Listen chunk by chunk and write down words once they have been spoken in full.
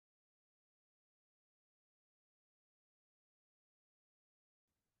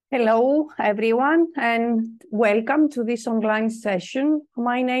Hello, everyone, and welcome to this online session.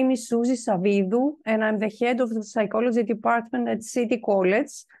 My name is Suzy Savidou, and I'm the head of the psychology department at City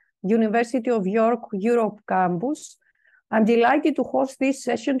College, University of York, Europe campus. I'm delighted to host this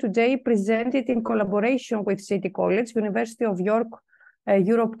session today, presented in collaboration with City College, University of York,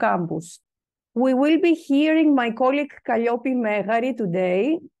 Europe campus. We will be hearing my colleague Kalliopi Megari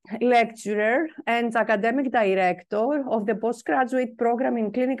today, lecturer and academic director of the postgraduate program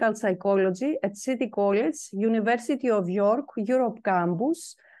in clinical psychology at City College, University of York, Europe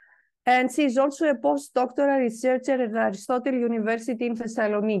campus. And she is also a postdoctoral researcher at Aristotle University in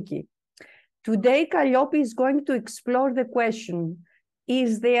Thessaloniki. Today, Kalliopi is going to explore the question,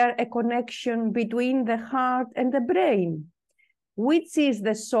 is there a connection between the heart and the brain? Which is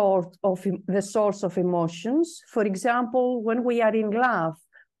the source of emotions? For example, when we are in love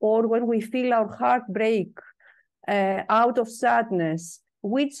or when we feel our heart break out of sadness,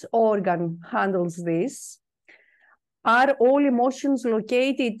 which organ handles this? Are all emotions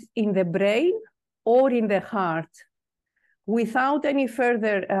located in the brain or in the heart? Without any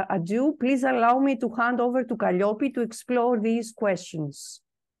further ado, please allow me to hand over to Kalliopi to explore these questions.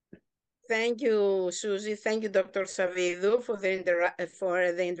 Thank you, Suzy. Thank you, Dr. Savidou, for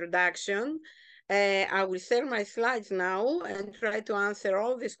the introduction. I will share my slides now and try to answer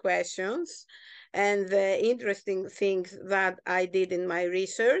all these questions and the interesting things that I did in my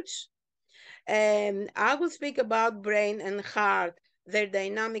research. I will speak about brain and heart, their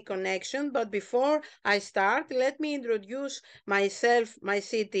dynamic connection. But before I start, let me introduce myself, my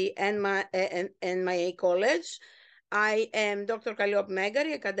city, and my college. I am Dr. Kalliopi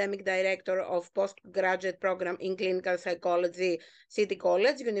Megari, Academic Director of Postgraduate Program in Clinical Psychology, City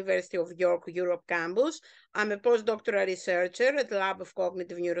College, University of York, Europe campus. I'm a postdoctoral researcher at the Lab of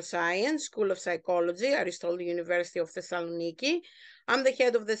Cognitive Neuroscience, School of Psychology, Aristotle University of Thessaloniki. I'm the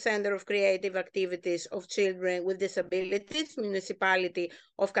head of the Center of Creative Activities of Children with Disabilities, Municipality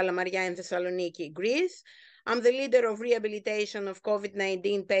of Kalamaria in Thessaloniki, Greece. I'm the leader of rehabilitation of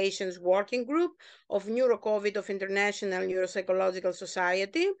COVID-19 patients working group of NeuroCovid of International Neuropsychological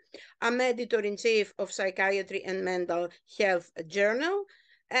Society. I'm editor-in-chief of Psychiatry and Mental Health Journal.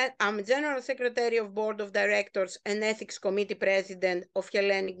 And I'm General Secretary of Board of Directors and Ethics Committee President of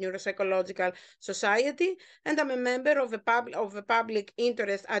Hellenic Neuropsychological Society, and I'm a member of a Public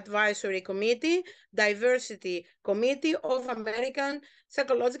Interest Advisory Committee, Diversity Committee of American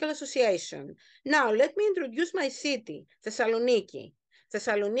Psychological Association. Now, let me introduce my city, Thessaloniki.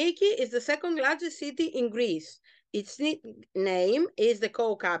 Thessaloniki is the second largest city in Greece. Its name is the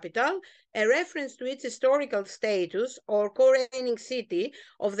co-capital, a reference to its historical status or co-reigning city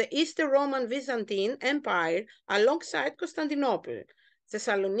of the Eastern Roman Byzantine Empire alongside Constantinople.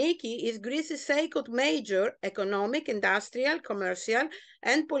 Thessaloniki is Greece's second major economic, industrial, commercial,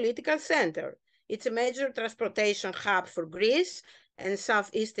 and political center. It's a major transportation hub for Greece and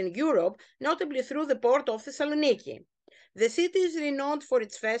Southeastern Europe, notably through the port of Thessaloniki. The city is renowned for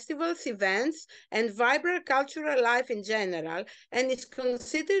its festivals, events, and vibrant cultural life in general, and is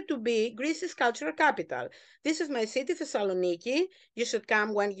considered to be Greece's cultural capital. This is my city, Thessaloniki. You should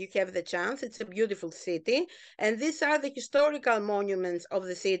come when you have the chance. It's a beautiful city. And these are the historical monuments of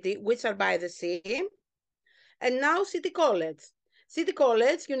the city, which are by the sea. And now City College. City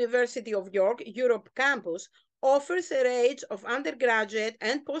College, University of York, Europe campus, offers a range of undergraduate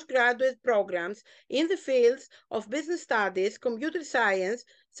and postgraduate programs in the fields of business studies, computer science,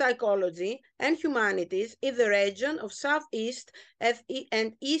 psychology, and humanities in the region of Southeast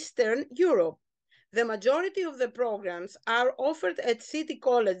and Eastern Europe. The majority of the programs are offered at City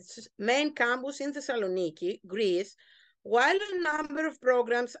College's main campus in Thessaloniki, Greece, while a number of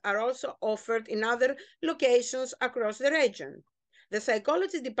programs are also offered in other locations across the region. The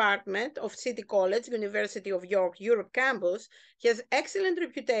psychology department of City College, University of York, Europe campus has excellent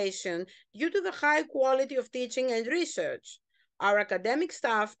reputation due to the high quality of teaching and research. Our academic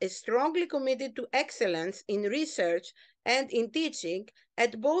staff is strongly committed to excellence in research and in teaching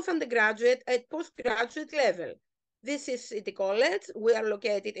at both undergraduate and postgraduate level. This is City College. We are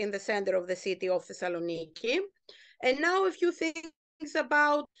located in the center of the city of Thessaloniki. And now a few things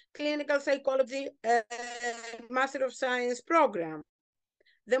about clinical psychology Master of Science program.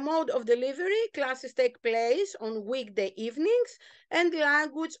 The mode of delivery, classes take place on weekday evenings, and the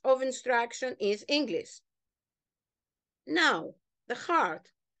language of instruction is English. Now, the heart.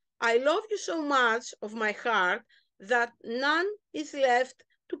 I love you so much of my heart that none is left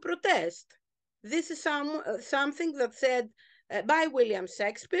to protest. This is something that said by William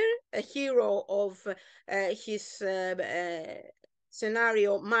Shakespeare, a hero of his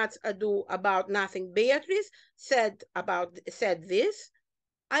scenario Much Ado About Nothing. Beatrice said this.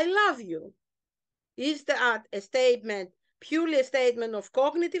 I love you. Is that a statement purely a statement of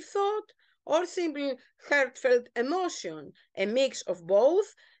cognitive thought or simply heartfelt emotion, a mix of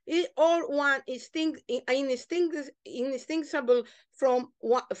both, or one indistinguishable from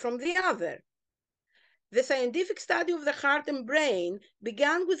the other? The scientific study of the heart and brain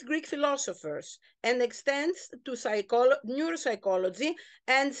began with Greek philosophers and extends to neuropsychology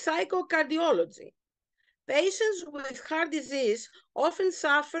and psychocardiology. Patients with heart disease often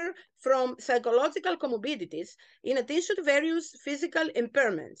suffer from psychological comorbidities in addition to various physical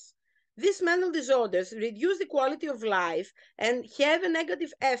impairments. These mental disorders reduce the quality of life and have a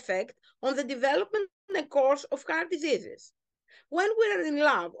negative effect on the development and course of heart diseases. When we are in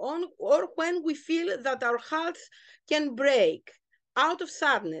love or when we feel that our hearts can break out of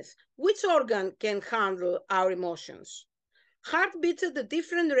sadness, which organ can handle our emotions? Heart beats at a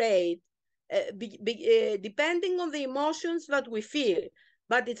different rate depending on the emotions that we feel,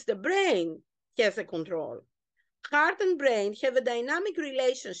 but it's the brain has the control. Heart and brain have a dynamic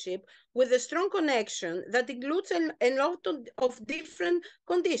relationship with a strong connection that includes a lot of different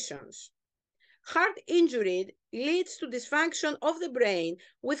conditions. Heart injury leads to dysfunction of the brain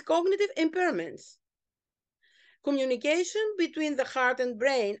with cognitive impairments. Communication between the heart and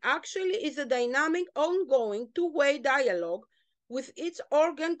brain actually is a dynamic, ongoing, two-way dialogue with each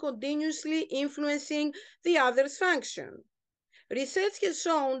organ continuously influencing the other's function. Research has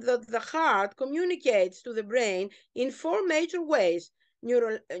shown that the heart communicates to the brain in four major ways: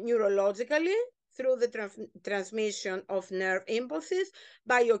 neurologically, through the transmission of nerve impulses,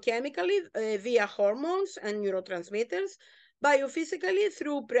 biochemically via hormones and neurotransmitters, biophysically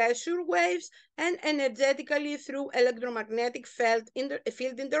through pressure waves, and energetically through electromagnetic field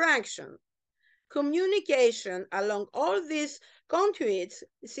interaction. Communication along all these conduits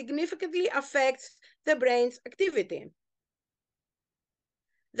significantly affects the brain's activity.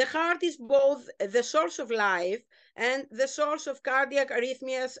 The heart is both the source of life and the source of cardiac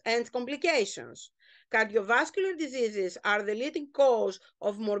arrhythmias and complications. Cardiovascular diseases are the leading cause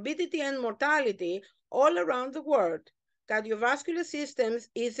of morbidity and mortality all around the world. Cardiovascular systems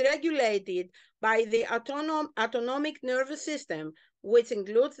is regulated by the autonomic nervous system, which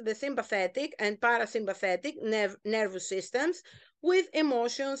includes the sympathetic and parasympathetic nervous systems with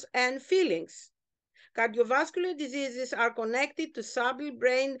emotions and feelings. Cardiovascular diseases are connected to subtle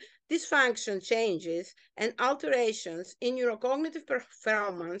brain dysfunction changes and alterations in neurocognitive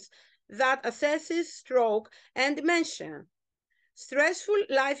performance that assesses stroke and dementia. Stressful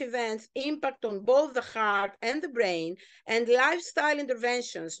life events impact on both the heart and the brain, and lifestyle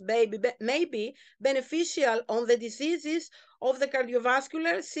interventions may be beneficial on the diseases of the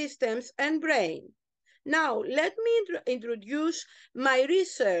cardiovascular systems and brain. Now, let me introduce my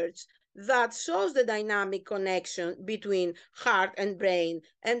research that shows the dynamic connection between heart and brain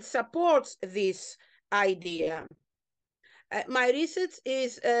and supports this idea. My research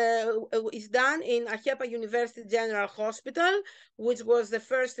is done in Kalliopi University General Hospital, which was the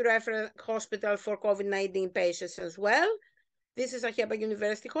first reference hospital for COVID-19 patients as well. This is Kalliopi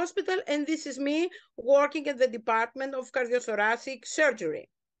University Hospital, and this is me working at the Department of Cardiothoracic Surgery.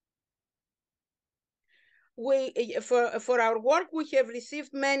 For our work, we have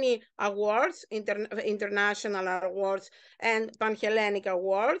received many awards, international awards and Pan-Hellenic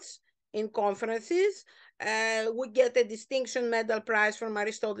awards in conferences. We get a Distinction Medal Prize from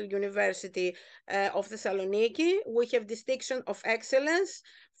Aristotle University of Thessaloniki. We have Distinction of Excellence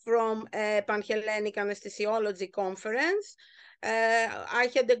from Pan-Hellenic Anesthesiology Conference. I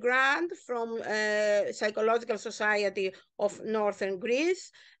had a grant from Psychological Society of Northern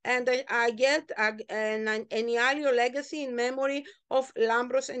Greece, and I get an Enialio legacy in memory of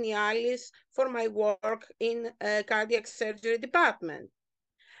Lambros Enialis for my work in cardiac surgery department.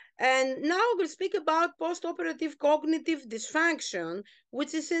 And now we'll speak about postoperative cognitive dysfunction,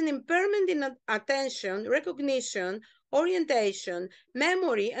 which is an impairment in attention, recognition, orientation,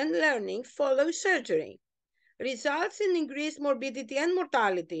 memory, and learning following surgery. Results in increased morbidity and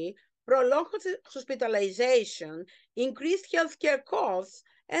mortality, prolonged hospitalization, increased healthcare costs,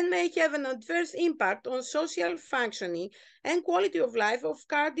 and may have an adverse impact on social functioning and quality of life of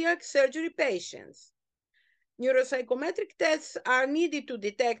cardiac surgery patients. Neuropsychometric tests are needed to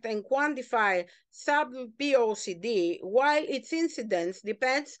detect and quantify subtle POCD, while its incidence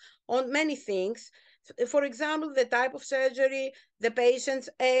depends on many things, for example, the type of surgery, the patient's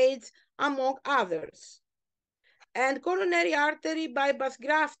age, among others. And coronary artery bypass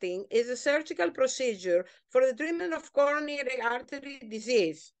grafting is a surgical procedure for the treatment of coronary artery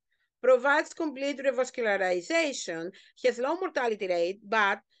disease. Provides complete revascularization, has low mortality rate,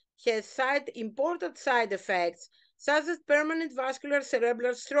 but has important side effects such as permanent vascular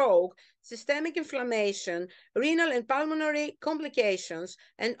cerebral stroke, systemic inflammation, renal and pulmonary complications,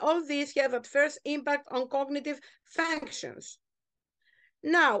 and all these have adverse impact on cognitive functions.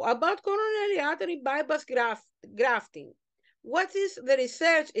 Now, about coronary artery bypass grafting, what is the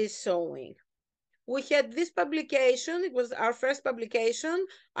research is showing? We had this publication, it was our first publication,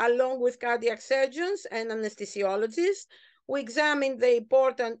 along with cardiac surgeons and anesthesiologists. We examined the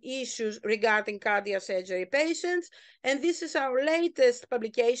important issues regarding cardiac surgery patients, and this is our latest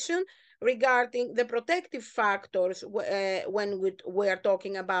publication regarding the protective factors when we are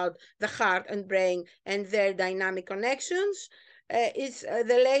talking about the heart and brain and their dynamic connections. It's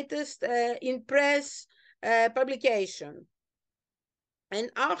the latest in press publication. And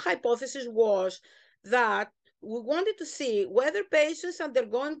our hypothesis was that we wanted to see whether patients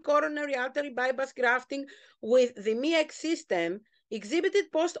undergoing coronary artery bypass grafting with the MEAG system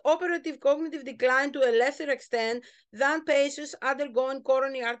exhibited post-operative cognitive decline to a lesser extent than patients undergoing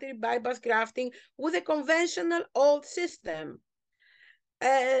coronary artery bypass grafting with a conventional old system.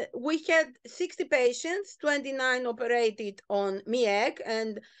 We had 60 patients, 29 operated on MEAG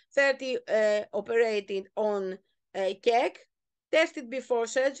and 30 operated on KEG, tested before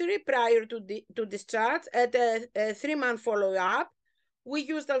surgery prior to discharge at a 3-month follow-up. We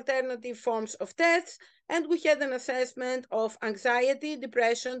used alternative forms of tests, and we had an assessment of anxiety,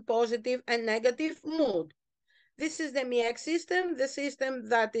 depression, positive and negative mood. This is the MEAG system, the system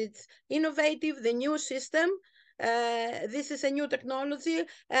that is innovative, the new system. This is a new technology,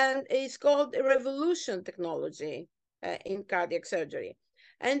 and it's called Revolution technology in cardiac surgery.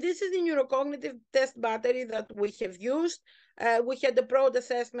 And this is the neurocognitive test battery that we have used. We had a broad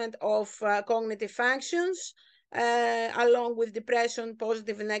assessment of cognitive functions, along with depression,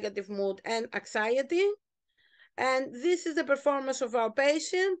 positive and negative mood, and anxiety. And this is the performance of our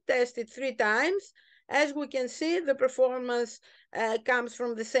patient, tested 3 times. As we can see, the performance comes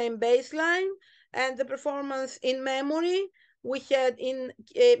from the same baseline, and the performance in memory, we had in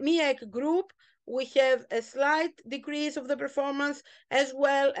MEAG group, we have a slight decrease of the performance, as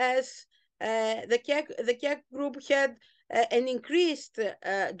well as the KEG group had an increased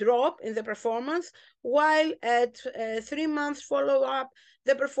drop in the performance, while at 3 months follow-up,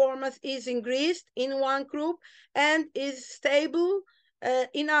 the performance is increased in one group and is stable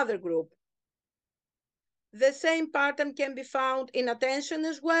in other group. The same pattern can be found in attention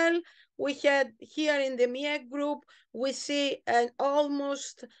as well. We had here in the MEAG group, we see an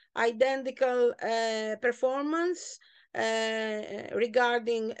almost identical performance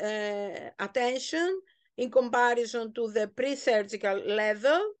regarding attention in comparison to the pre-surgical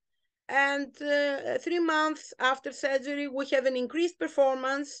level. And 3 months after surgery, we have an increased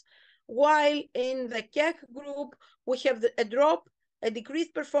performance, while in the KEG group, we have a drop, a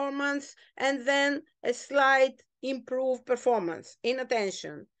decreased performance, and then a slight improved performance in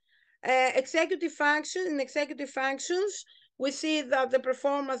attention. Executive function, in executive functions, we see that the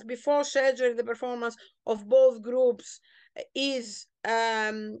performance before surgery, the performance of both groups is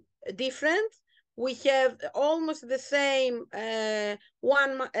different. We have almost the same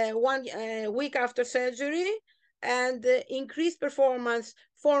 1 week after surgery, and increased performance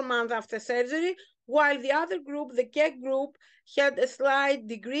 4 months after surgery, while the other group, the KEG group, had a slight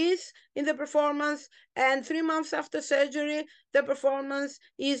decrease in the performance, and 3 months after surgery, the performance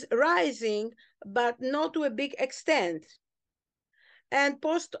is rising, but not to a big extent. And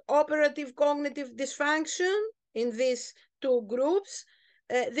post-operative cognitive dysfunction in these 2 groups,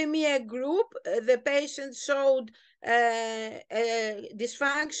 the MEAG group, the patient showed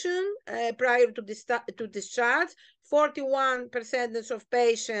dysfunction prior to discharge. 41% of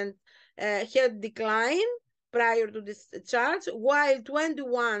patients had decline prior to discharge, while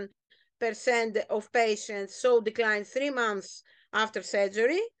 21% of patients saw decline 3 months after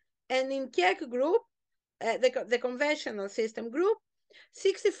surgery. And in KEG group, the conventional system group,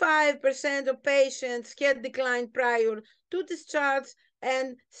 65% of patients had declined prior to discharge,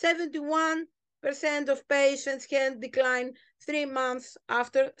 and 71% of patients had declined 3 months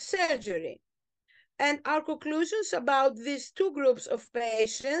after surgery. And our conclusions about these 2 groups of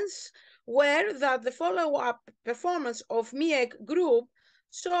patients were that the follow-up performance of MEAG group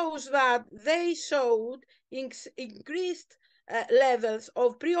shows that they showed increased levels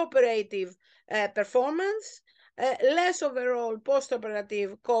of preoperative performance, less overall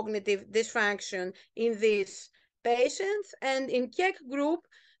postoperative cognitive dysfunction in these patients, and in KEG group,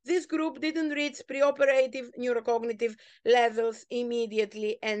 this group didn't reach preoperative neurocognitive levels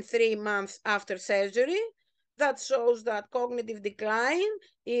immediately and 3 months after surgery. That shows that cognitive decline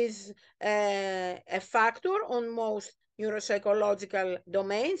is a factor on most neuropsychological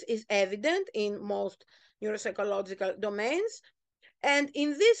domains, is evident in most neuropsychological domains. And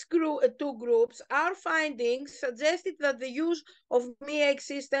in this group, two groups, our findings suggested that the use of MEH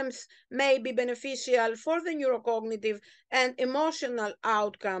systems may be beneficial for the neurocognitive and emotional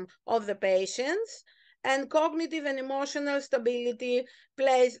outcome of the patients. And cognitive and emotional stability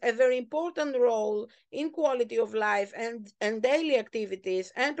plays a very important role in quality of life and daily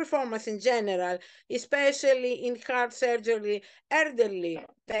activities and performance in general, especially in heart surgery elderly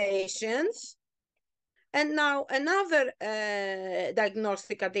patients. And now another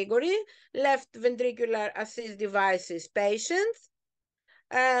diagnostic category, left ventricular assist devices patients,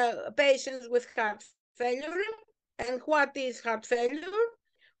 patients with heart failure. And what is heart failure?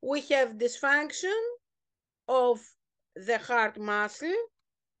 We have dysfunction of the heart muscle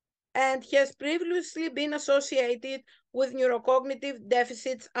and has previously been associated with neurocognitive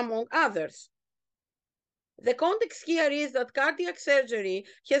deficits, among others. The context here is that cardiac surgery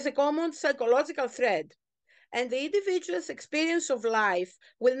has a common psychological thread, and the individual's experience of life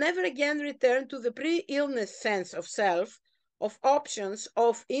will never again return to the pre-illness sense of self, of options,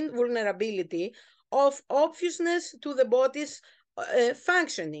 of invulnerability, of obviousness to the body's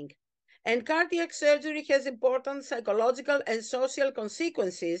functioning. And cardiac surgery has important psychological and social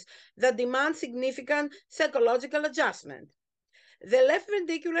consequences that demand significant psychological adjustment. The left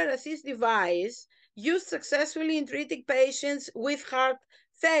ventricular assist device used successfully in treating patients with heart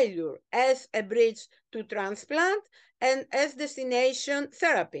failure as a bridge to transplant and as destination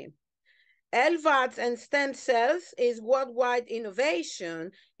therapy. LVADs and stem cells is worldwide innovation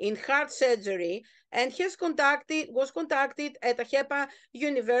in heart surgery and was conducted at Achepa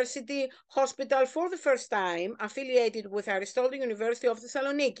University Hospital for the first time, affiliated with Aristotle University of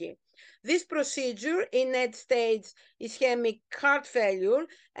Thessaloniki. This procedure in end-stage ischemic heart failure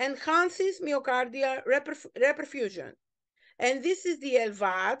enhances myocardial reperfusion. And this is the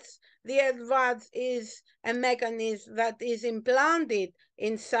LVADs. The LVADs is a mechanism that is implanted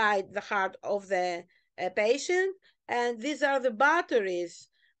inside the heart of the patient. And these are the batteries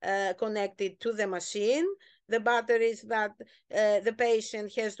connected to the machine, the batteries that the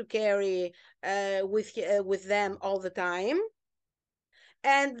patient has to carry with them all the time.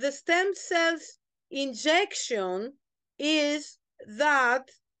 And the stem cells injection is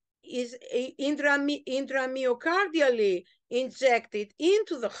intramyocardially injected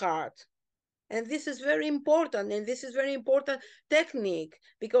into the heart. And this is very important, and this is very important technique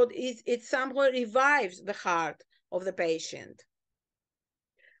because it somehow revives the heart of the patient.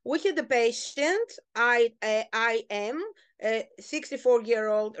 We had a patient, I am a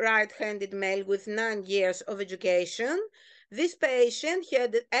 64-year-old right-handed male with 9 years of education. This patient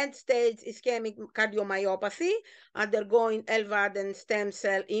had end-stage ischemic cardiomyopathy, undergoing LVAD and stem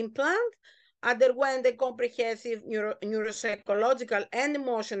cell implant, underwent a comprehensive neuropsychological and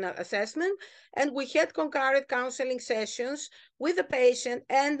emotional assessment, and we had concurrent counseling sessions with the patient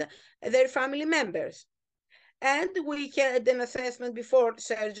and their family members. And we had an assessment before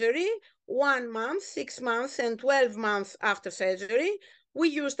surgery, 1 month, 6 months, and 12 months after surgery. We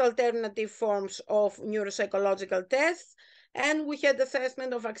used alternative forms of neuropsychological tests, and we had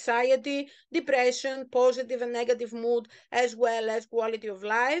assessment of anxiety, depression, positive and negative mood, as well as quality of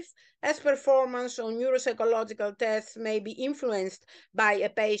life, as performance on neuropsychological tests may be influenced by a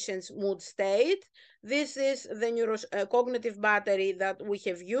patient's mood state. This is the neurocognitive battery that we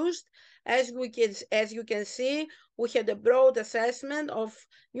have used. As you can see, we had a broad assessment of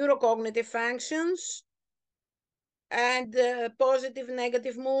neurocognitive functions and positive,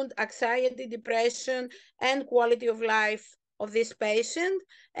 negative mood, anxiety, depression, and quality of life of this patient.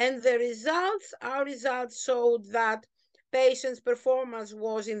 And our results showed that patient's performance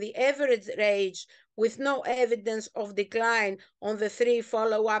was in the average range with no evidence of decline on the 3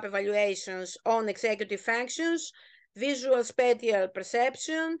 follow-up evaluations on executive functions, visual spatial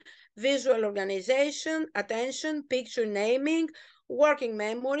perception, visual organization, attention, picture naming, working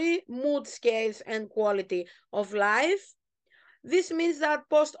memory, mood scales, and quality of life. This means that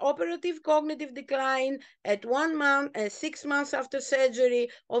post-operative cognitive decline at 1 month and 6 months after surgery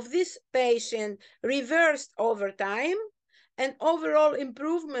of this patient reversed over time, and overall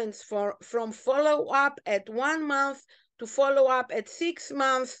improvements from follow-up at 1 month to follow-up at 6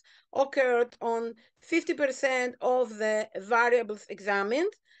 months occurred on 50% of the variables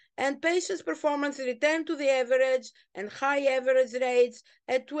examined, and patients' performance returned to the average and high average rates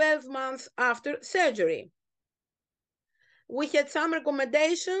at 12 months after surgery. We had some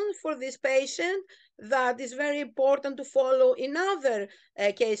recommendations for this patient that is very important to follow in other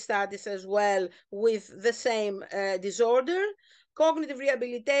case studies as well with the same disorder. cognitive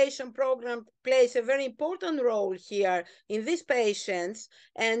rehabilitation program plays a very important role here in these patients,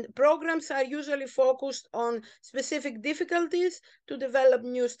 and programs are usually focused on specific difficulties to develop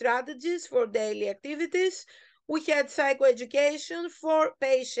new strategies for daily activities. We had psychoeducation for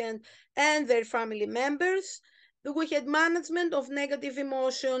patients and their family members. We had management of negative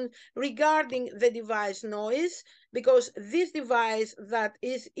emotion regarding the device noise, because this device that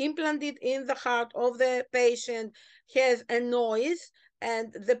is implanted in the heart of the patient has a noise, and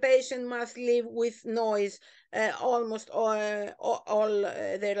the patient must live with noise almost all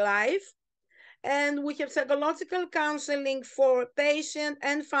their life. And we have psychological counseling for patient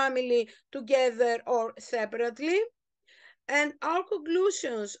and family together or separately. And our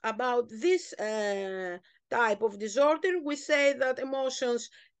conclusions about this type of disorder, we say that emotions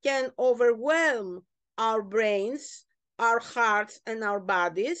can overwhelm our brains, our hearts, and our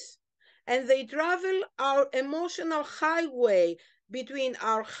bodies, and they travel our emotional highway between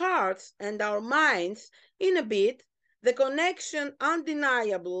our hearts and our minds in a bit, the connection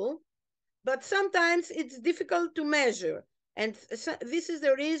undeniable, but sometimes it's difficult to measure. And this is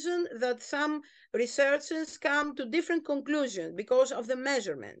the reason that some researchers come to different conclusions because of the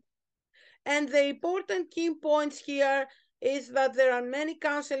measurement. And the important key points here is that there are many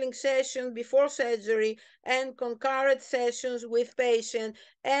counseling sessions before surgery and concurrent sessions with patients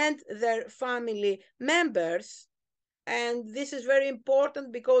and their family members. And this is very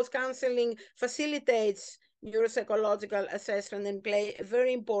important because counseling facilitates neuropsychological assessment and play a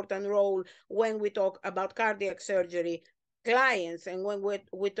very important role when we talk about cardiac surgery clients and when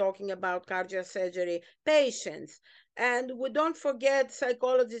we're talking about cardiac surgery patients. And we don't forget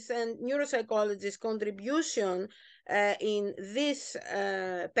psychologists and neuropsychologists' contribution in this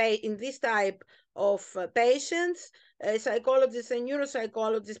type of patients. Psychologists and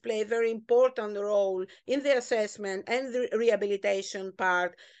neuropsychologists play a very important role in the assessment and the rehabilitation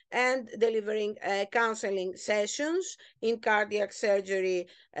part and delivering counseling sessions in cardiac surgery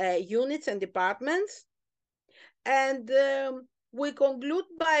units and departments. And we conclude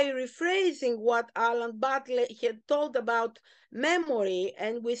by rephrasing what Alan Butler had told about memory,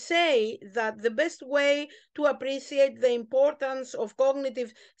 and we say that the best way to appreciate the importance of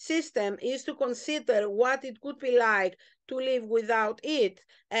cognitive system is to consider what it could be like to live without it,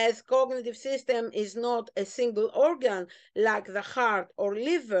 as cognitive system is not a single organ like the heart or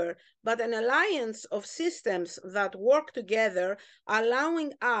liver, but an alliance of systems that work together,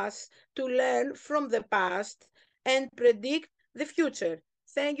 allowing us to learn from the past and predict the future.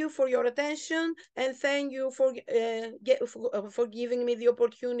 Thank you for your attention, and thank you for giving me the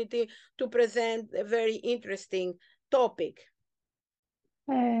opportunity to present a very interesting topic.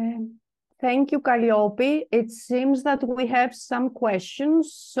 Thank you, Kalliopi. It seems that we have some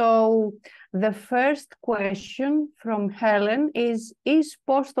questions. So the first question from Helen is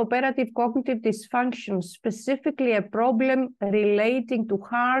post-operative cognitive dysfunction specifically a problem relating to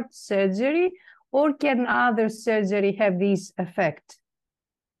heart surgery, or can other surgery have this effect?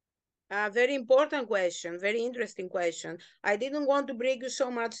 Very important question, very interesting question. I didn't want to bring you so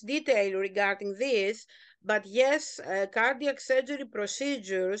much detail regarding this, but yes, cardiac surgery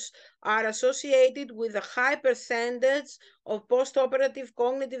procedures are associated with a high percentage of post-operative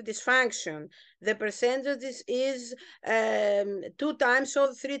cognitive dysfunction. The percentage is 2 times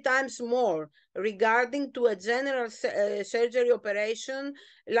or 3 times more regarding to a general surgery operation,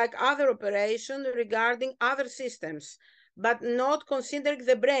 like other operations regarding other systems, but not considering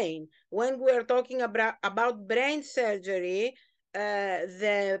the brain. When we are talking about brain surgery,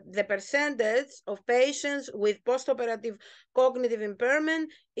 the percentage of patients with postoperative cognitive impairment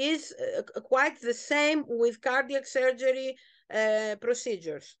is quite the same with cardiac surgery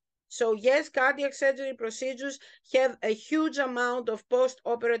procedures. So yes, cardiac surgery procedures have a huge amount of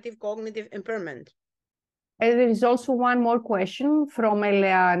post-operative cognitive impairment. And there is also one more question from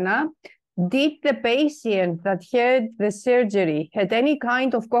Eleana. Did the patient that had the surgery had any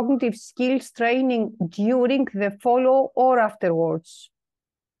kind of cognitive skills training during the follow or afterwards?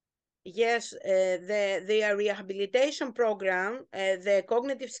 Yes, their rehabilitation program, the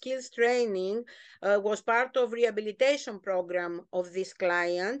cognitive skills training was part of rehabilitation program of this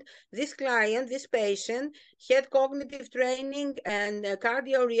client. This patient had cognitive training and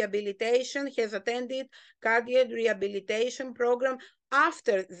cardio rehabilitation, has attended cardio rehabilitation program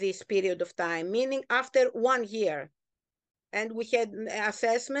after this period of time, meaning after 1 year. And we had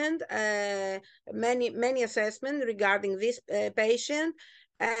assessment, many assessments regarding this patient,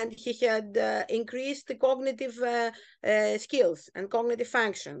 and he had increased cognitive skills and cognitive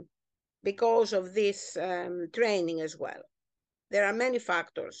function because of this training as well. There are many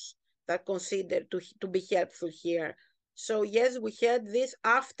factors that consider to be helpful here. So yes, we had this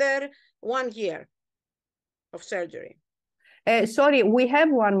after 1 year of surgery. Sorry, we have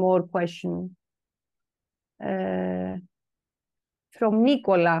one more question from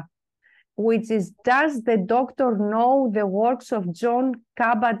Nicola, which is, does the doctor know the works of John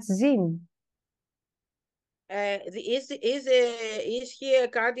Kabat-Zinn? Is he a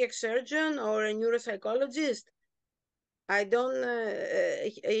cardiac surgeon or a neuropsychologist? I don't,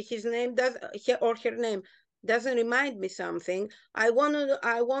 his name does, or her name doesn't remind me something. I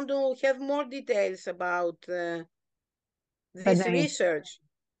want to have more details about this research.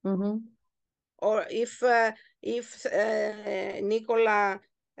 Mm-hmm. Or if Nicola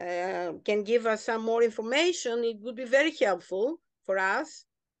can give us some more information, it would be very helpful for us,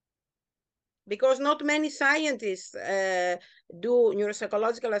 because not many scientists do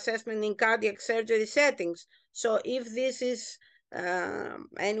neuropsychological assessment in cardiac surgery settings. So if this is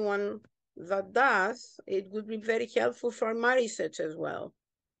anyone that does, it would be very helpful for my research as well.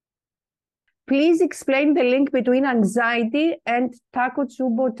 Please explain the link between anxiety and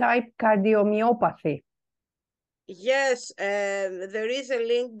Takotsubo type cardiomyopathy. Yes, there is a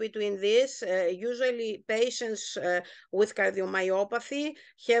link between this. Usually patients with cardiomyopathy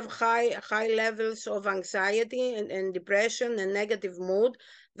have high levels of anxiety and depression and negative mood.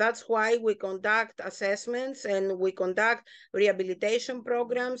 That's why we conduct assessments and we conduct rehabilitation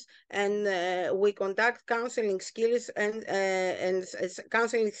programs, and we conduct counseling skills and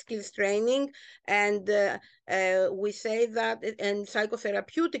counseling skills training, and we say that, and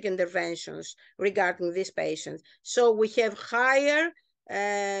psychotherapeutic interventions regarding these patients. So we have higher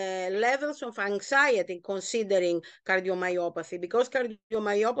levels of anxiety considering cardiomyopathy, because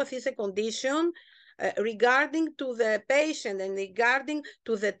cardiomyopathy is a condition regarding to the patient and regarding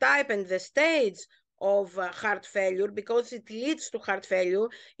to the type and the stage of heart failure, because it leads to heart failure.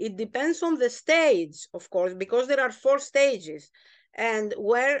 It depends on the stage, of course, because there are 4 stages. And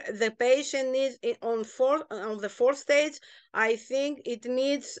where the patient is on the 4th stage, I think it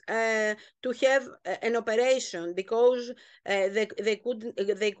needs to have an operation, because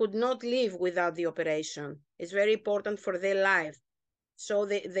they could not live without the operation. It's very important for their life. So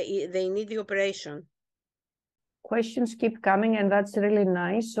they need the operation. Questions keep coming, and that's really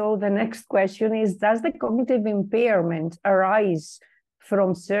nice. So the next question is, does the cognitive impairment arise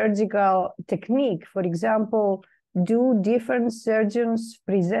from surgical technique? For example, do different surgeons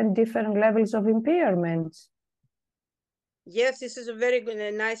present different levels of impairment? Yes, this is a very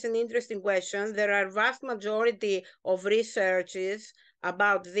good, nice and interesting question. There are vast majority of researches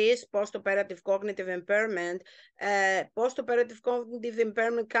about this post-operative cognitive impairment. Post-operative cognitive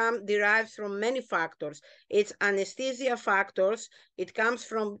impairment derives from many factors. It's anesthesia factors. It comes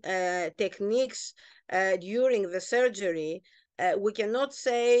from techniques during the surgery. We cannot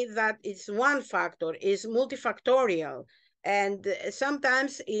say that it's one factor. It's multifactorial. And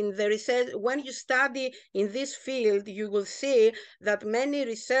sometimes in the research, when you study in this field, you will see that many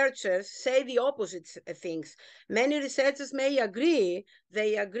researchers say the opposite things. Many researchers may agree,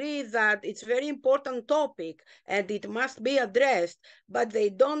 they agree that it's a very important topic and it must be addressed, but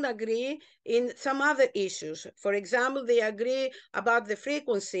they don't agree in some other issues. For example, they agree about the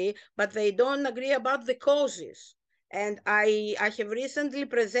frequency, but they don't agree about the causes. And I have recently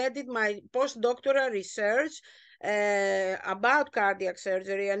presented my postdoctoral research about cardiac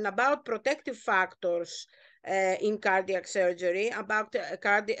surgery and about protective factors in cardiac surgery, about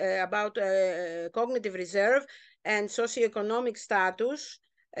cognitive reserve and socioeconomic status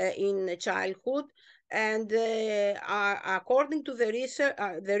in childhood. And according to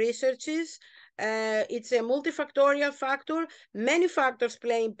the researches, it's a multifactorial factor. Many factors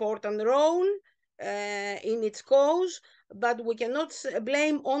play important role in its cause, but we cannot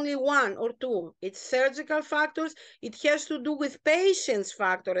blame only one or two. It's surgical factors. It has to do with patient's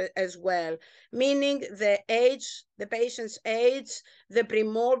factor as well, meaning the age, the patient's age, the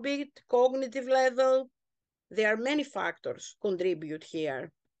premorbid cognitive level. There are many factors contribute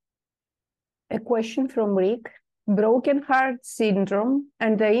here. A question from Rick. Broken heart syndrome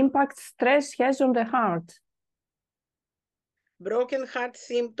and the impact stress has on the heart. Broken heart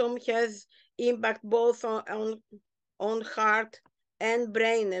symptom has impact both on heart and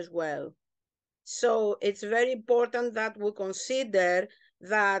brain as well. So it's very important that we consider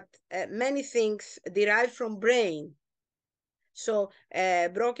that many things derive from brain. So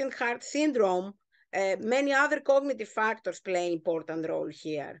broken heart syndrome, many other cognitive factors play important role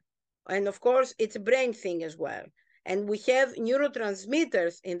here. And of course, it's a brain thing as well. And we have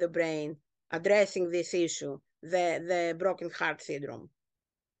neurotransmitters in the brain addressing this issue, the broken heart syndrome.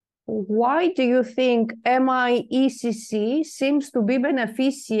 Why do you think MIECC seems to be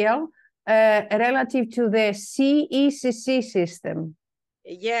beneficial relative to the CECC system.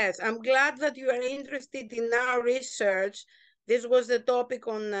 Yes, I'm glad that you are interested in our research. This was the topic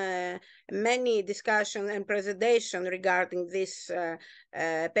on many discussions and presentation regarding these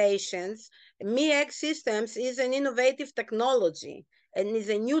patients. MEX systems is an innovative technology and is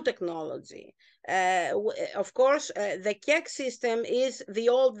a new technology. Of course, the KEC system is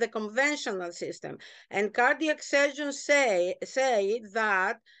the conventional system, and cardiac surgeons say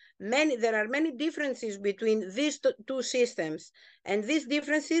that there are many differences between these two systems, and these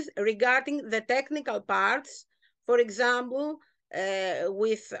differences regarding the technical parts. For example,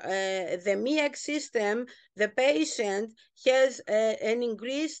 with the MEX system, the patient has an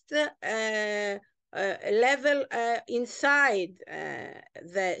increased level inside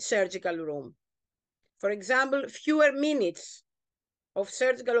the surgical room. For example, fewer minutes of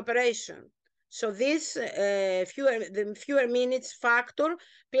surgical operation. So this fewer minutes factor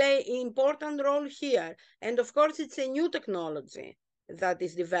play an important role here. And of course, it's a new technology that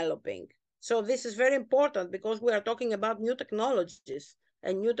is developing. So this is very important because we are talking about new technologies,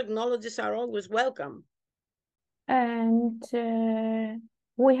 and new technologies are always welcome. And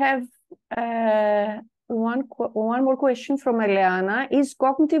we have one more question from Eliana. Is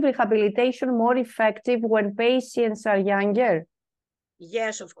cognitive rehabilitation more effective when patients are younger?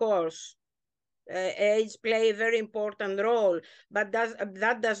 Yes, of course. Age play a very important role, but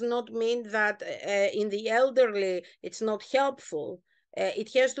that does not mean that in the elderly it's not helpful.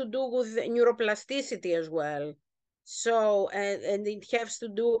 It has to do with neuroplasticity as well. So, and it has to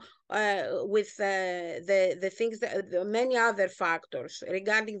do with the things that many other factors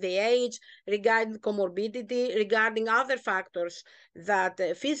regarding the age, regarding comorbidity, regarding other factors that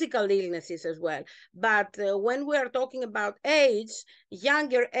physical illnesses as well. But when we are talking about age,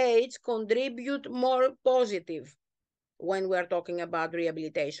 younger age contribute more positive when we are talking about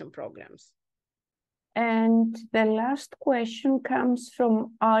rehabilitation programs. And the last question comes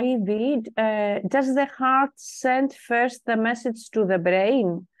from Ivy. Does the heart send first the message to the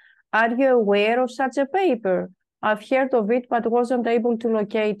brain? Are you aware of such a paper? I've heard of it, but wasn't able to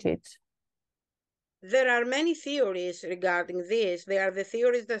locate it. There are many theories regarding this. There are the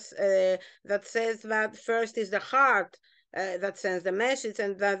theories that says that first is the heart that sends the message,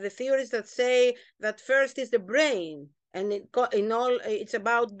 and that the theories that say that first is the brain, and it's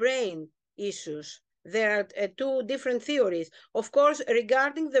about brain issues. There are two different theories. Of course,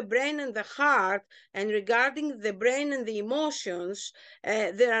 regarding the brain and the heart, and regarding the brain and the emotions,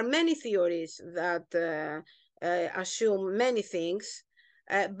 there are many theories that assume many things.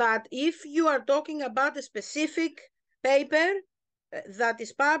 But if you are talking about a specific paper that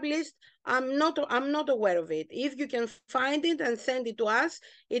is published, I'm not aware of it. If you can find it and send it to us,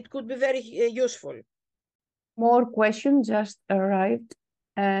 it could be very useful. More questions just arrived.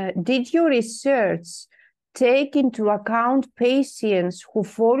 Did your research take into account patients who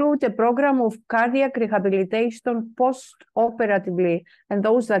followed a program of cardiac rehabilitation post-operatively and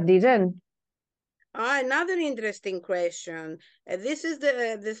those that didn't? Another interesting question. This is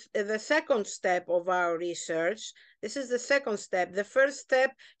the second step of our research. This is the second step. The first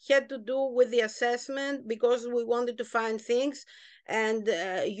step had to do with the assessment because we wanted to find things, and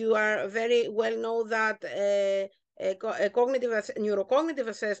you are very well know that neurocognitive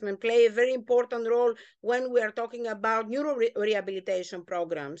assessment play a very important role when we are talking about rehabilitation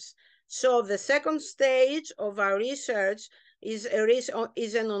programs. So the second stage of our research is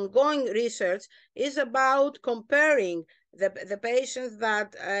an ongoing research, is about comparing the patients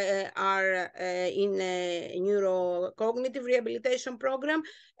that are in a neurocognitive rehabilitation program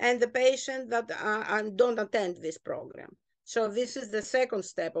and the patients that don't attend this program. So this is the second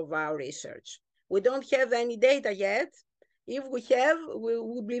step of our research. We don't have any data yet. If we have, we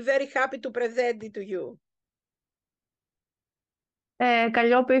will be very happy to present it to you.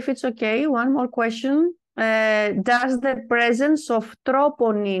 Kalliopi, if it's okay, one more question. Does the presence of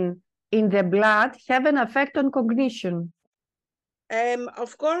troponin in the blood have an effect on cognition?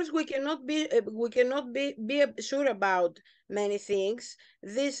 Of course, we cannot be sure about many things.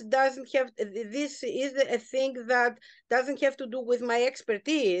 This is a thing that doesn't have to do with my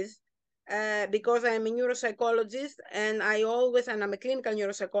expertise, because I'm a neuropsychologist, and I'm a clinical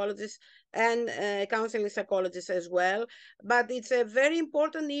neuropsychologist and counseling psychologist as well. But it's a very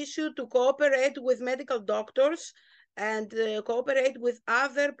important issue to cooperate with medical doctors and cooperate with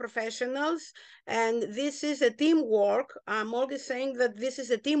other professionals. And this is a teamwork. I'm always saying that this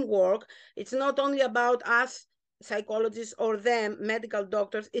is a teamwork. It's not only about us psychologists or them medical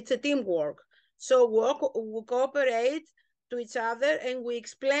doctors, it's a teamwork. So we cooperate to each other and we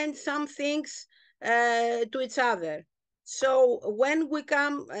explain some things to each other. So when we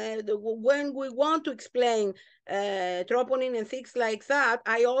when we want to explain troponin and things like that,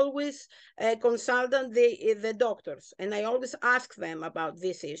 I always consult the doctors, and I always ask them about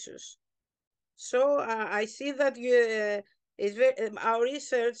these issues. So I see that our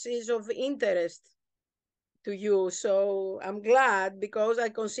research is of interest to you. So I'm glad, because I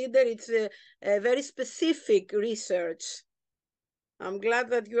consider it's a very specific research. I'm glad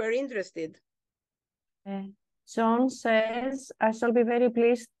that you are interested. John says, I shall be very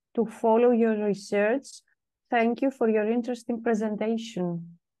pleased to follow your research. Thank you for your interesting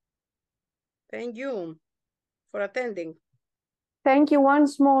presentation. Thank you for attending. Thank you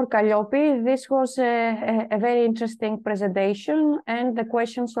once more, Kalliopi. This was a very interesting presentation, and the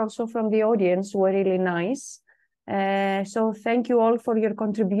questions also from the audience were really nice. So thank you all for your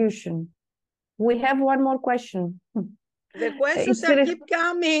contribution. We have one more question. The questions keep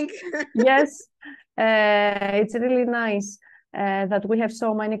coming. Yes, it's really nice that we have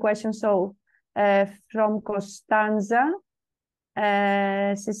so many questions. So from Costanza,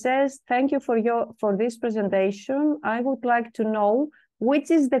 she says, thank you for this presentation. I would like to know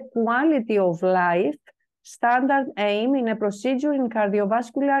which is the quality of life standard aim in a procedure in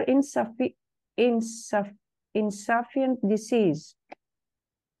cardiovascular insufficient disease.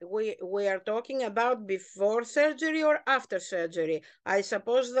 We are talking about before surgery or after surgery. I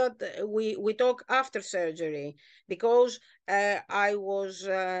suppose that we talk after surgery, because this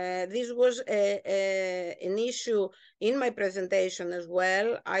was an issue in my presentation as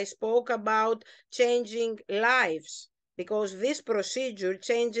well. I spoke about changing lives, because this procedure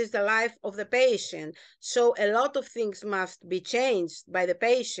changes the life of the patient. So a lot of things must be changed by the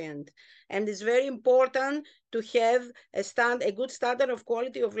patient. And it's very important to have a good standard of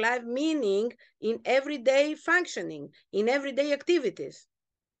quality of life, meaning in everyday functioning, in everyday activities.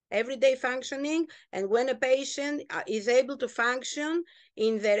 Everyday functioning, and when a patient is able to function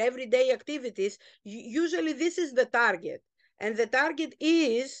in their everyday activities, usually this is the target. And the target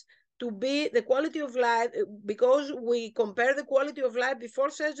is to be the quality of life, because we compare the quality of life before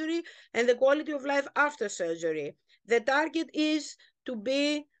surgery and the quality of life after surgery. The target is to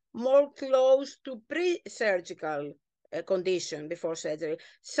be more close to pre-surgical condition before surgery.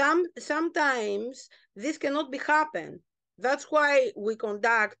 Sometimes this cannot be happen. That's why we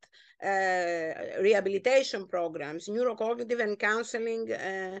conduct rehabilitation programs, neurocognitive and counseling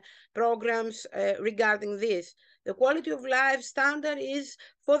programs regarding this. The quality of life standard is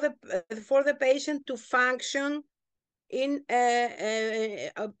for the patient to function in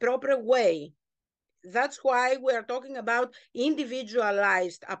a proper way. That's why we are talking about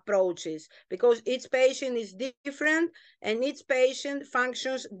individualized approaches, because each patient is different and each patient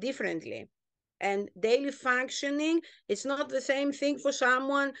functions differently. And daily functioning, it's not the same thing for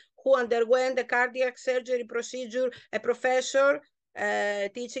someone who underwent a cardiac surgery procedure, a professor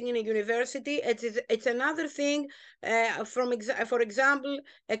teaching in a university. It's another thing, for example,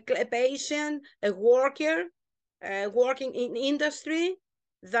 a patient, a worker working in industry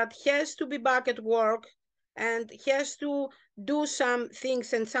that has to be back at work and has to do some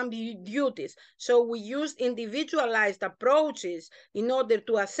things and some duties. So we used individualized approaches in order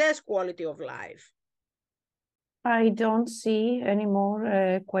to assess quality of life. I don't see any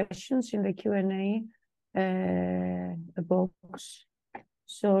more questions in the Q&A box.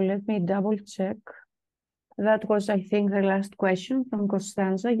 So let me double check. That was, I think, the last question from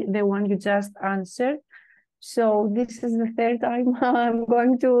Costanza, the one you just answered. So this is the third time I'm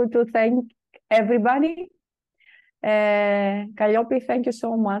going to thank everybody. Kalliopi, thank you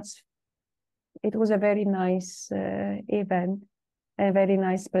so much. It was a very nice event, a very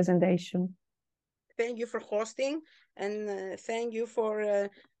nice presentation. Thank you for hosting, and thank you for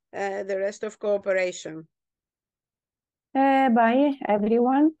the rest of cooperation. Bye,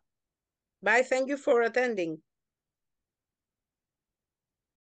 everyone. Bye, thank you for attending.